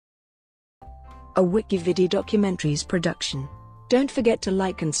a WikiVidi documentaries production. Don't forget to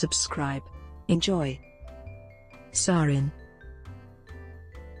like and subscribe. Enjoy. Sarin.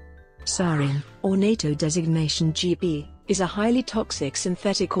 Sarin, or NATO designation GB, is a highly toxic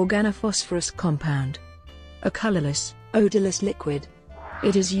synthetic organophosphorus compound. A colorless, odorless liquid.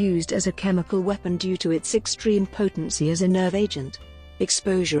 It is used as a chemical weapon due to its extreme potency as a nerve agent.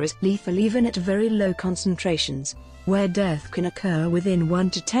 Exposure is lethal even at very low concentrations, where death can occur within 1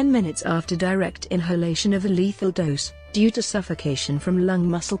 to 10 minutes after direct inhalation of a lethal dose, due to suffocation from lung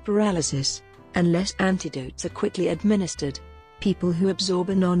muscle paralysis, unless antidotes are quickly administered. People who absorb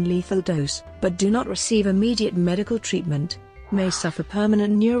a non-lethal dose, but do not receive immediate medical treatment, may suffer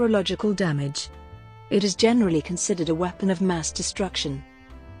permanent neurological damage. It is generally considered a weapon of mass destruction.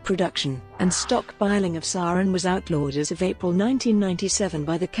 Production and stockpiling of sarin was outlawed as of April 1997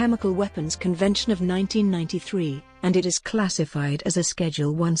 by the Chemical Weapons Convention of 1993, and it is classified as a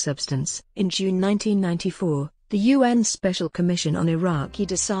Schedule I substance. In June 1994, the UN Special Commission on Iraqi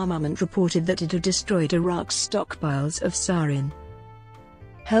Disarmament reported that it had destroyed Iraq's stockpiles of sarin.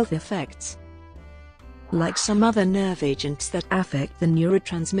 Health effects. Like some other nerve agents that affect the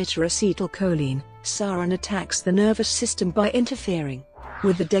neurotransmitter acetylcholine, sarin attacks the nervous system by interfering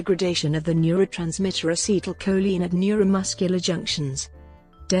with the degradation of the neurotransmitter acetylcholine at neuromuscular junctions.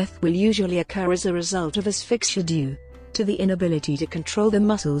 Death will usually occur as a result of asphyxia due to the inability to control the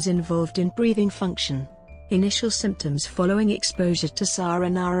muscles involved in breathing function. Initial symptoms following exposure to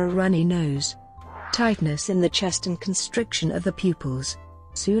sarin are a runny nose, tightness in the chest and constriction of the pupils.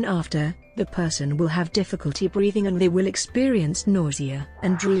 Soon after, the person will have difficulty breathing and they will experience nausea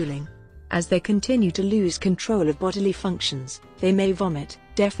and drooling. As they continue to lose control of bodily functions, they may vomit,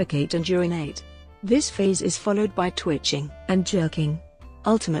 defecate and urinate. This phase is followed by twitching and jerking.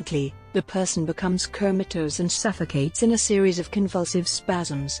 Ultimately, the person becomes comatose and suffocates in a series of convulsive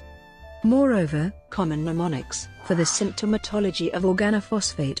spasms. Moreover, common mnemonics for the symptomatology of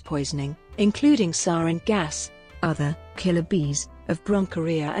organophosphate poisoning, including sarin gas, other killer bees of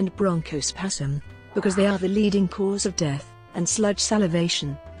bronchorrhea and bronchospasm, because they are the leading cause of death, and sludge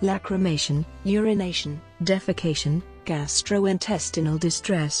salivation, lacrimation, urination, defecation, gastrointestinal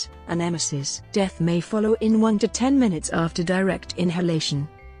distress, and emesis. Death may follow in 1 to 10 minutes after direct inhalation.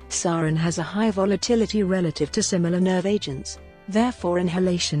 Sarin has a high volatility relative to similar nerve agents. Therefore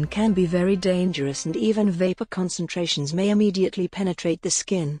inhalation can be very dangerous and even vapor concentrations may immediately penetrate the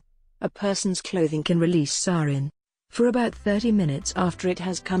skin. A person's clothing can release sarin for about 30 minutes after it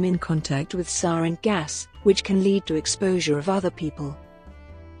has come in contact with sarin gas, which can lead to exposure of other people.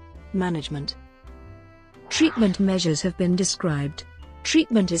 Management. Treatment measures have been described.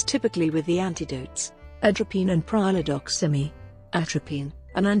 Treatment is typically with the antidotes, atropine and pralidoxime. Atropine,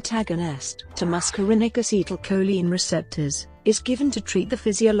 an antagonist to muscarinic acetylcholine receptors, is given to treat the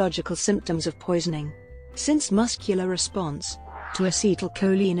physiological symptoms of poisoning. Since muscular response to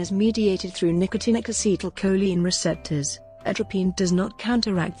acetylcholine is mediated through nicotinic acetylcholine receptors, atropine does not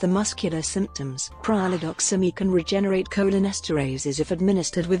counteract the muscular symptoms. Pralidoxime can regenerate cholinesterases if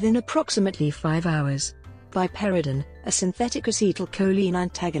administered within approximately 5 hours. Piperidone, a synthetic acetylcholine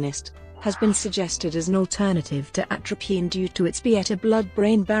antagonist, has been suggested as an alternative to atropine due to its better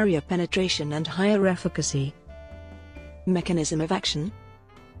blood-brain barrier penetration and higher efficacy. Mechanism of action.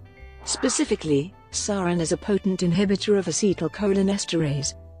 Specifically, sarin is a potent inhibitor of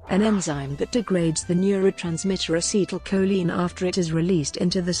acetylcholinesterase, an enzyme that degrades the neurotransmitter acetylcholine after it is released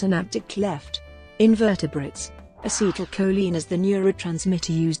into the synaptic cleft. In vertebrates, acetylcholine is the neurotransmitter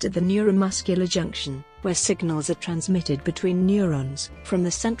used at the neuromuscular junction, where signals are transmitted between neurons from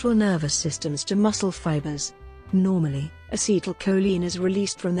the central nervous systems to muscle fibers. Normally, acetylcholine is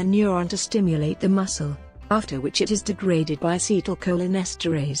released from the neuron to stimulate the muscle, after which it is degraded by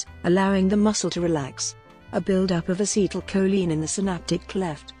acetylcholinesterase, allowing the muscle to relax. A buildup of acetylcholine in the synaptic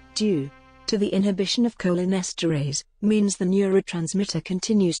cleft, due to the inhibition of cholinesterase, means the neurotransmitter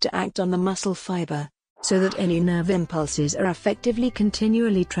continues to act on the muscle fiber, so that any nerve impulses are effectively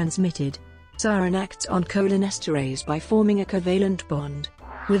continually transmitted. Sarin acts on cholinesterase by forming a covalent bond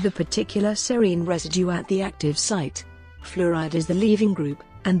with the particular serine residue at the active site. Fluoride is the leaving group,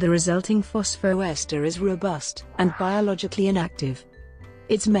 and the resulting phosphoester is robust and biologically inactive.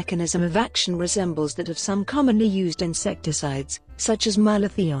 Its mechanism of action resembles that of some commonly used insecticides, such as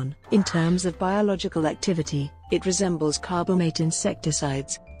malathion. In terms of biological activity, it resembles carbamate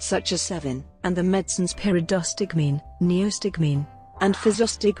insecticides, such as Sarin, and the medicines pyridostigmine, neostigmine, and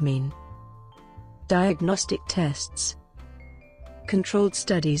physostigmine. Diagnostic tests. Controlled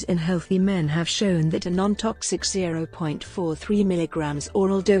studies in healthy men have shown that a non-toxic 0.43 mg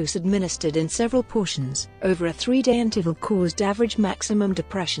oral dose administered in several portions over a 3-day interval caused average maximum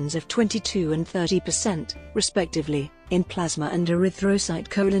depressions of 22% and 30%, respectively, in plasma and erythrocyte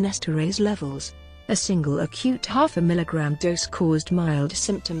cholinesterase levels. A single acute 0.5 mg dose caused mild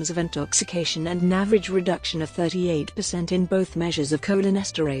symptoms of intoxication and an average reduction of 38% in both measures of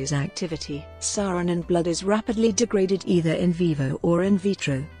cholinesterase activity. Sarin in blood is rapidly degraded either in vivo or in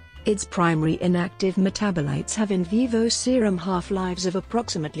vitro. Its primary inactive metabolites have in vivo serum half-lives of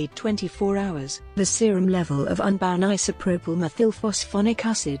approximately 24 hours. The serum level of unbound isopropyl methylphosphonic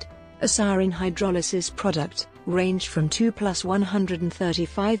acid, a sarin hydrolysis product, ranged from 2 +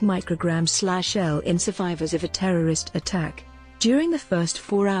 135 micrograms/L in survivors of a terrorist attack. During the first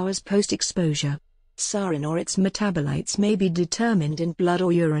 4 hours post-exposure, sarin or its metabolites may be determined in blood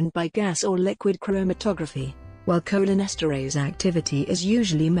or urine by gas or liquid chromatography, while cholinesterase activity is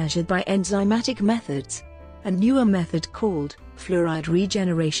usually measured by enzymatic methods. A newer method called fluoride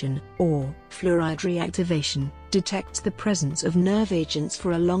regeneration or fluoride reactivation detects the presence of nerve agents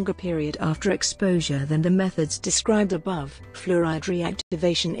for a longer period after exposure than the methods described above. Fluoride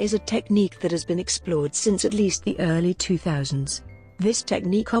reactivation is a technique that has been explored since at least the early 2000s. This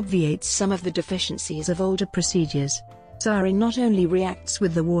technique obviates some of the deficiencies of older procedures. Sarin not only reacts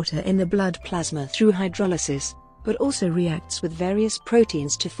with the water in the blood plasma through hydrolysis, but also reacts with various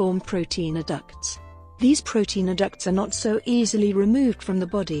proteins to form protein adducts. These protein adducts are not so easily removed from the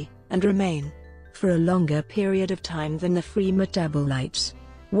body, and remain for a longer period of time than the free metabolites.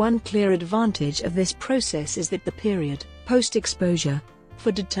 One clear advantage of this process is that the period, post-exposure,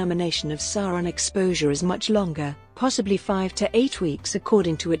 for determination of sarin exposure is much longer, possibly 5 to 8 weeks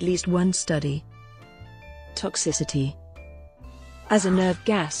according to at least one study. Toxicity. As a nerve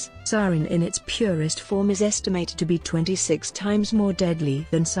gas, sarin in its purest form is estimated to be 26 times more deadly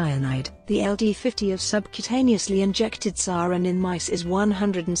than cyanide. The LD50 of subcutaneously injected sarin in mice is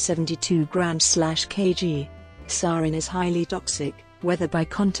 172 grams/kg. Sarin is highly toxic, whether by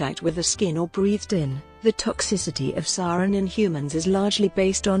contact with the skin or breathed in. The toxicity of sarin in humans is largely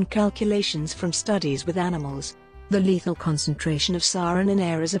based on calculations from studies with animals. The lethal concentration of sarin in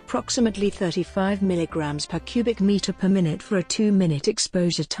air is approximately 35 mg per cubic meter per minute for a 2-minute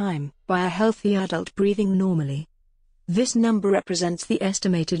exposure time by a healthy adult breathing normally. This number represents the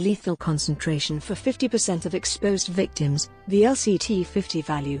estimated lethal concentration for 50% of exposed victims, the LCT50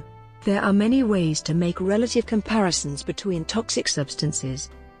 value. There are many ways to make relative comparisons between toxic substances.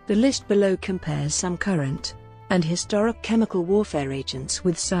 The list below compares some current and historic chemical warfare agents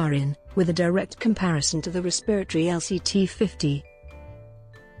with sarin, with a direct comparison to the respiratory LCT50.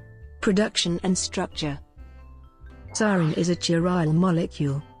 Production and structure. Sarin is a chiral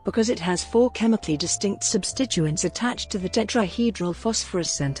molecule, because it has 4 chemically distinct substituents attached to the tetrahedral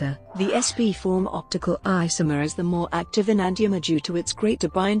phosphorus center. The sp form optical isomer is the more active enantiomer due to its greater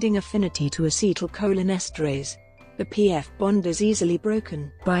binding affinity to acetylcholinesterase. The PF bond is easily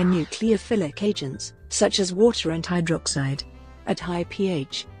broken by nucleophilic agents, such as water and hydroxide. At high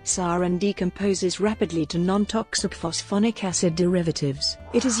pH, sarin decomposes rapidly to non-toxic phosphonic acid derivatives.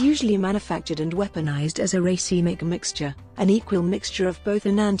 It is usually manufactured and weaponized as a racemic mixture, an equal mixture of both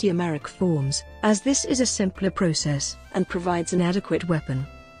enantiomeric forms, as this is a simpler process and provides an adequate weapon.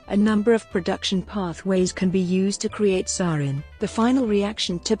 A number of production pathways can be used to create sarin. The final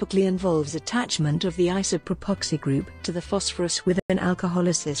reaction typically involves attachment of the isopropoxy group to the phosphorus with an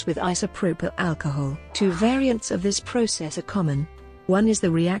alcoholysis with isopropyl alcohol. 2 variants of this process are common. One is the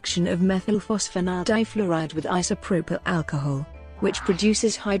reaction of methylphosphonyl difluoride with isopropyl alcohol, which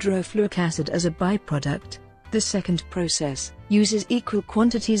produces hydrofluoric acid as a byproduct. The second process uses equal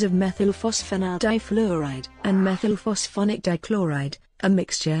quantities of methylphosphonyl difluoride and methylphosphonic dichloride, a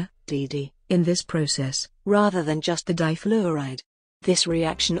mixture, DD, in this process, rather than just the difluoride. This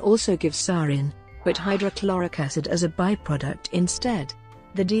reaction also gives sarin, but hydrochloric acid as a byproduct instead.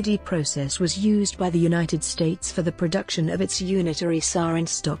 The DD process was used by the United States for the production of its unitary sarin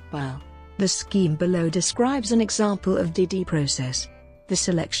stockpile. The scheme below describes an example of DD process. The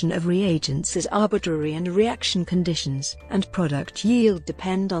selection of reagents is arbitrary and reaction conditions and product yield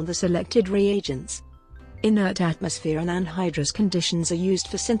depend on the selected reagents. Inert atmosphere and anhydrous conditions are used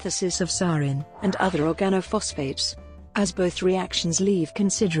for synthesis of sarin and other organophosphates. As both reactions leave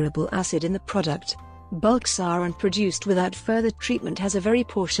considerable acid in the product, bulk sarin produced without further treatment has a very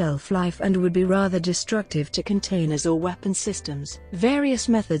poor shelf life and would be rather destructive to containers or weapon systems. Various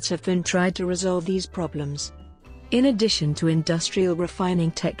methods have been tried to resolve these problems. In addition to industrial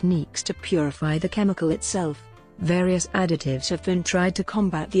refining techniques to purify the chemical itself, various additives have been tried to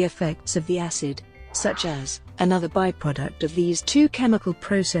combat the effects of the acid, such as Another byproduct of these two chemical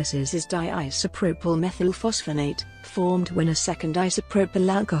processes is diisopropyl methylphosphonate, formed when a second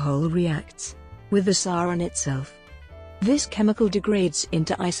isopropyl alcohol reacts with the sarin itself. This chemical degrades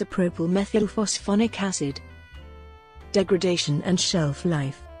into isopropyl methylphosphonic acid. Degradation and shelf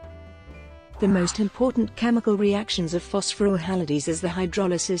life. The most important chemical reactions of phosphoryl halides is the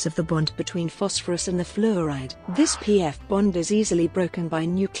hydrolysis of the bond between phosphorus and the fluoride. This PF bond is easily broken by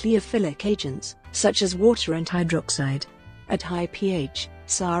nucleophilic agents, such as water and hydroxide. At high pH,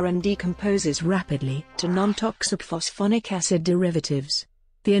 sarin decomposes rapidly to non-toxic phosphonic acid derivatives.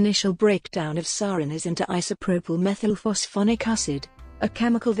 The initial breakdown of sarin is into isopropyl methylphosphonic acid, a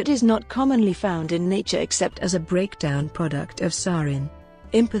chemical that is not commonly found in nature except as a breakdown product of sarin.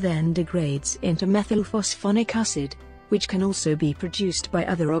 IMPA then degrades into methylphosphonic acid, which can also be produced by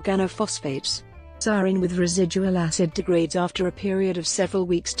other organophosphates. Sarin with residual acid degrades after a period of several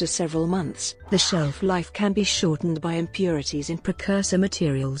weeks to several months. The shelf life can be shortened by impurities in precursor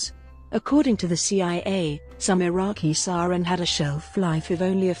materials. According to the CIA, some Iraqi sarin had a shelf life of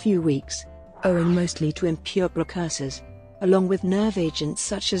only a few weeks, owing mostly to impure precursors. Along with nerve agents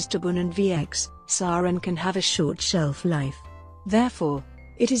such as tabun and VX, sarin can have a short shelf life. Therefore,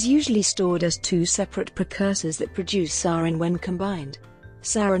 it is usually stored as two separate precursors that produce sarin when combined.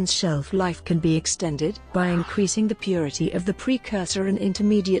 Sarin's shelf life can be extended by increasing the purity of the precursor and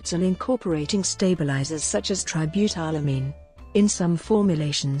intermediates and incorporating stabilizers such as tributylamine. In some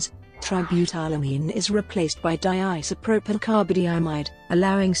formulations, tributylamine is replaced by diisopropyl carbodiamide,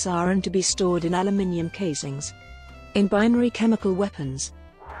 allowing sarin to be stored in aluminium casings. In binary chemical weapons,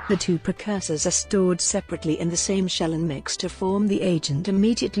 the two precursors are stored separately in the same shell and mixed to form the agent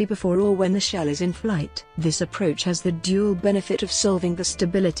immediately before or when the shell is in flight. This approach has the dual benefit of solving the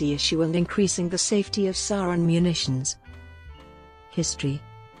stability issue and increasing the safety of sarin munitions. History.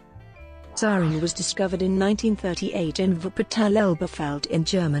 Sarin was discovered in 1938 in Wuppertal-Elberfeld in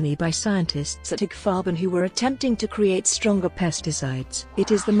Germany by scientists at IGFARBEN who were attempting to create stronger pesticides.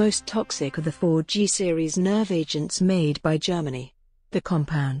 It is the most toxic of the 4G series nerve agents made by Germany. The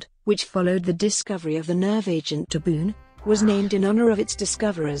compound, which followed the discovery of the nerve agent tabun, was named in honor of its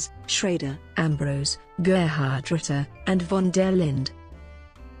discoverers, Schrader, Ambrose, Gerhard Ritter, and von der Linde.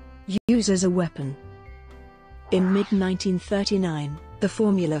 Use as a weapon. In mid-1939, the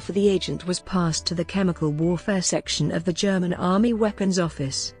formula for the agent was passed to the Chemical Warfare Section of the German Army Weapons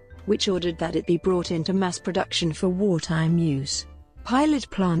Office, which ordered that it be brought into mass production for wartime use. Pilot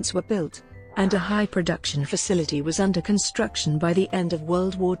plants were built, and a high production facility was under construction by the end of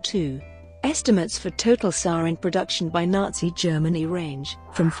World War II. Estimates for total sarin production by Nazi Germany range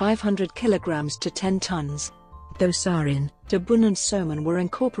from 500 kilograms to 10 tons. Though sarin, tabun and soman were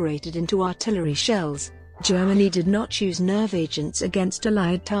incorporated into artillery shells, Germany did not choose nerve agents against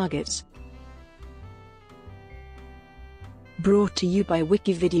Allied targets. Brought to you by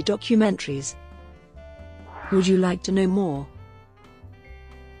WikiVidi documentaries. Would you like to know more?